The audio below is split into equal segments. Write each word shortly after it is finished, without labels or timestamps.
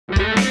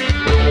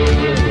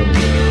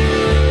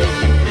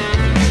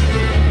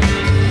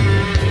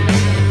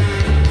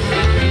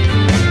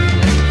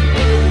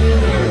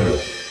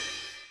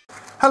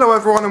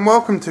everyone and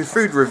welcome to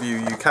Food Review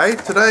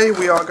UK. Today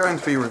we are going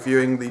to be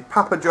reviewing the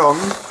Papa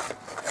John's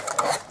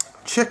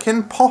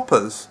Chicken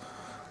Poppers.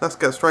 Let's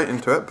get straight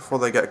into it before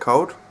they get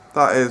cold.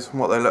 That is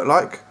what they look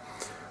like.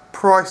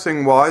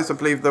 Pricing wise, I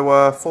believe they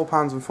were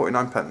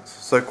 £4.49.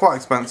 So quite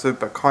expensive,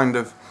 but kind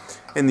of,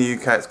 in the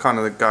UK it's kind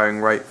of the going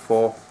rate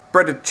for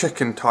breaded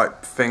chicken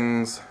type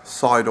things,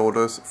 side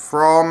orders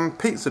from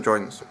pizza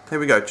joints. Here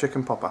we go,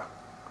 chicken popper.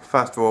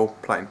 First of all,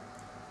 plain.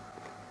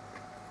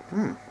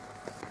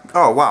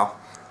 Oh wow,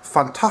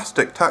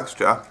 fantastic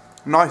texture,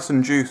 nice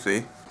and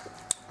juicy.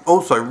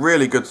 Also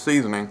really good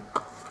seasoning,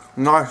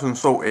 nice and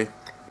salty.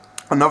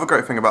 Another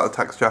great thing about the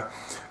texture,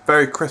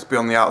 very crispy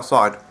on the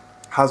outside.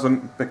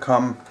 Hasn't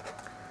become,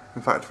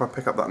 in fact if I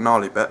pick up that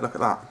gnarly bit, look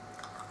at that.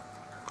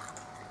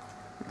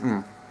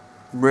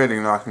 Really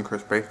nice and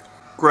crispy.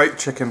 Great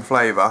chicken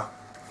flavour.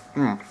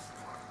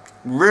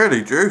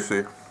 Really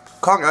juicy.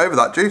 Can't get over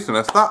that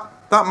juiciness.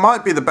 That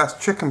might be the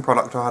best chicken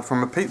product I had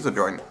from a pizza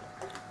joint.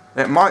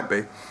 It might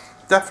be.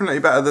 Definitely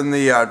better than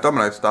the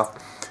Domino's stuff.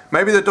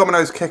 Maybe the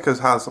Domino's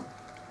Kickers has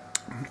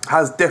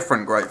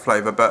different great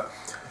flavour, but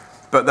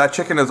their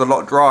chicken is a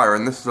lot drier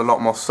and this is a lot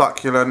more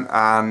succulent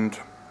and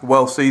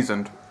well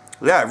seasoned.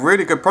 Yeah,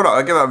 really good product.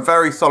 I give it a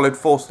very solid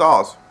 4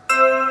 stars.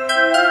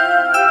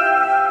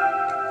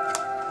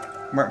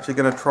 We're actually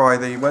going to try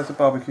the, where's the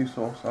barbecue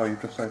sauce? Oh,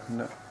 you've just opened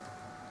it.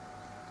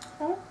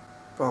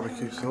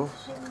 Barbecue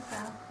sauce.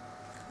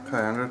 Okay,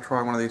 I'm going to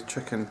try one of these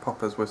chicken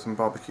poppers with some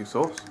barbecue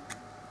sauce.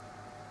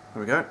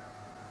 There we go.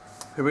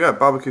 Here we go,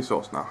 barbecue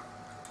sauce now.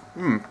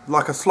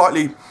 Like a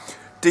slightly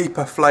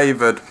deeper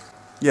flavoured,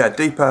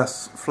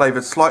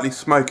 slightly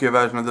smokier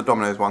version of the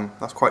Domino's one.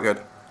 That's quite good.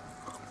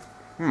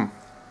 Where's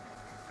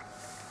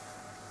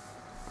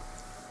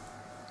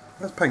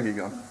Pengy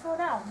gone? You fell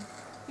down.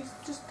 You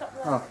just got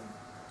there. Oh.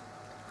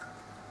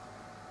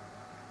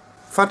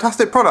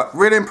 Fantastic product,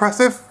 really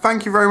impressive.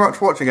 Thank you very much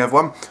for watching,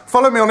 everyone.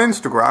 Follow me on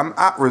Instagram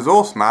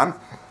 @ResourceMan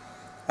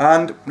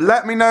and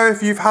let me know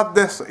if you've had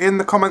this in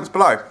the comments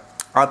below.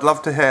 I'd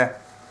love to hear.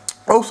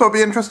 Also, I'd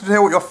be interested to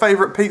hear what your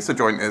favourite pizza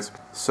joint is.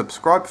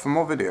 Subscribe for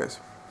more videos.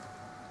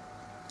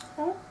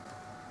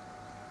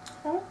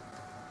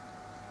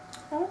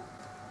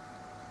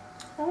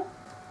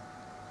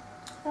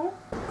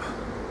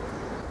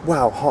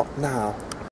 Wow, hot now.